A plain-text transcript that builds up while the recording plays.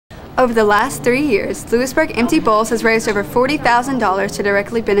Over the last 3 years, Lewisburg Empty Bowls has raised over $40,000 to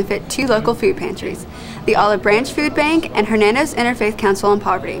directly benefit 2 local food pantries, the Olive Branch Food Bank and Hernando's Interfaith Council on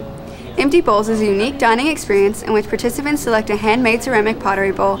Poverty. Empty Bowls is a unique dining experience in which participants select a handmade ceramic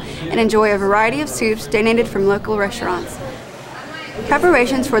pottery bowl and enjoy a variety of soups donated from local restaurants.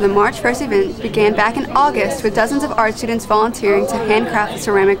 Preparations for the March 1st event began back in August with dozens of art students volunteering to handcraft the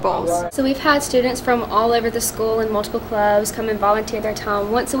ceramic bowls. So we've had students from all over the school and multiple clubs come and volunteer their time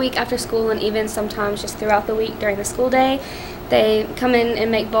once a week after school and even sometimes just throughout the week during the school day. They come in and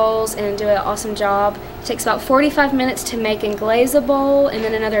make bowls and do an awesome job. It takes about 45 minutes to make and glaze a bowl and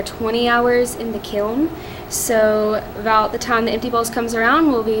then another 20 hours in the kiln. So about the time the Empty Bowls comes around,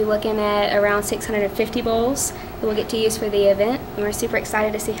 we'll be looking at around 650 bowls that we'll get to use for the event, and we're super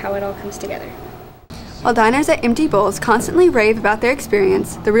excited to see how it all comes together. While diners at Empty Bowls constantly rave about their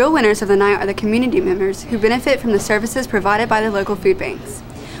experience, the real winners of the night are the community members who benefit from the services provided by the local food banks.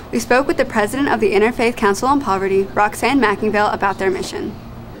 We spoke with the president of the Interfaith Council on Poverty, Roxanne McIngvale, about their mission.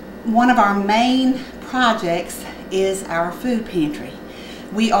 One of our main projects is our food pantry.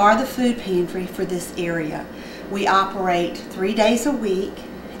 We are the food pantry for this area. We operate 3 days a week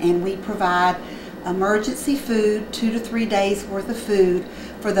and we provide emergency food, 2 to 3 days worth of food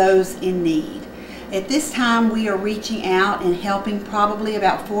for those in need. At this time we are reaching out and helping probably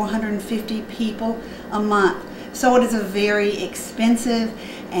about 450 people a month. So it is a very expensive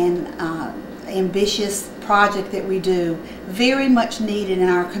and ambitious project that we do, very much needed in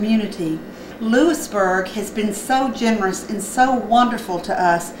our community. Lewisburg has been so generous and so wonderful to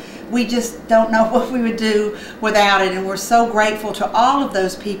us. We just don't know what we would do without it, and we're so grateful to all of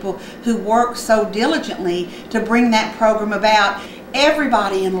those people who work so diligently to bring that program about.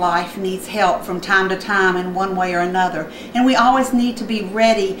 Everybody in life needs help from time to time in one way or another, and we always need to be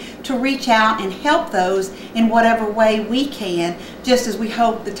ready to reach out and help those in whatever way we can, just as we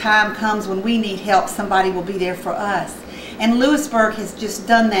hope the time comes when we need help, somebody will be there for us. And Lewisburg has just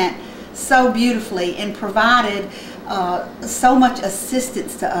done that so beautifully and provided so much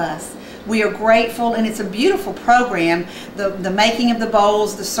assistance to us. We are grateful, and it's a beautiful program, the making of the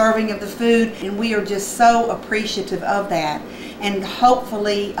bowls, the serving of the food, and we are just so appreciative of that. And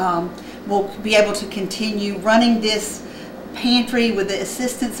hopefully we'll be able to continue running this pantry with the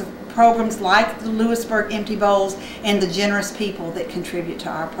assistance of programs like the Lewisburg Empty Bowls and the generous people that contribute to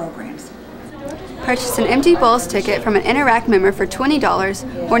our programs. Purchase an Empty Bowls ticket from an Interact member for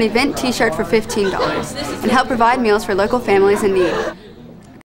 $20 or an event t-shirt for $15 and help provide meals for local families in need.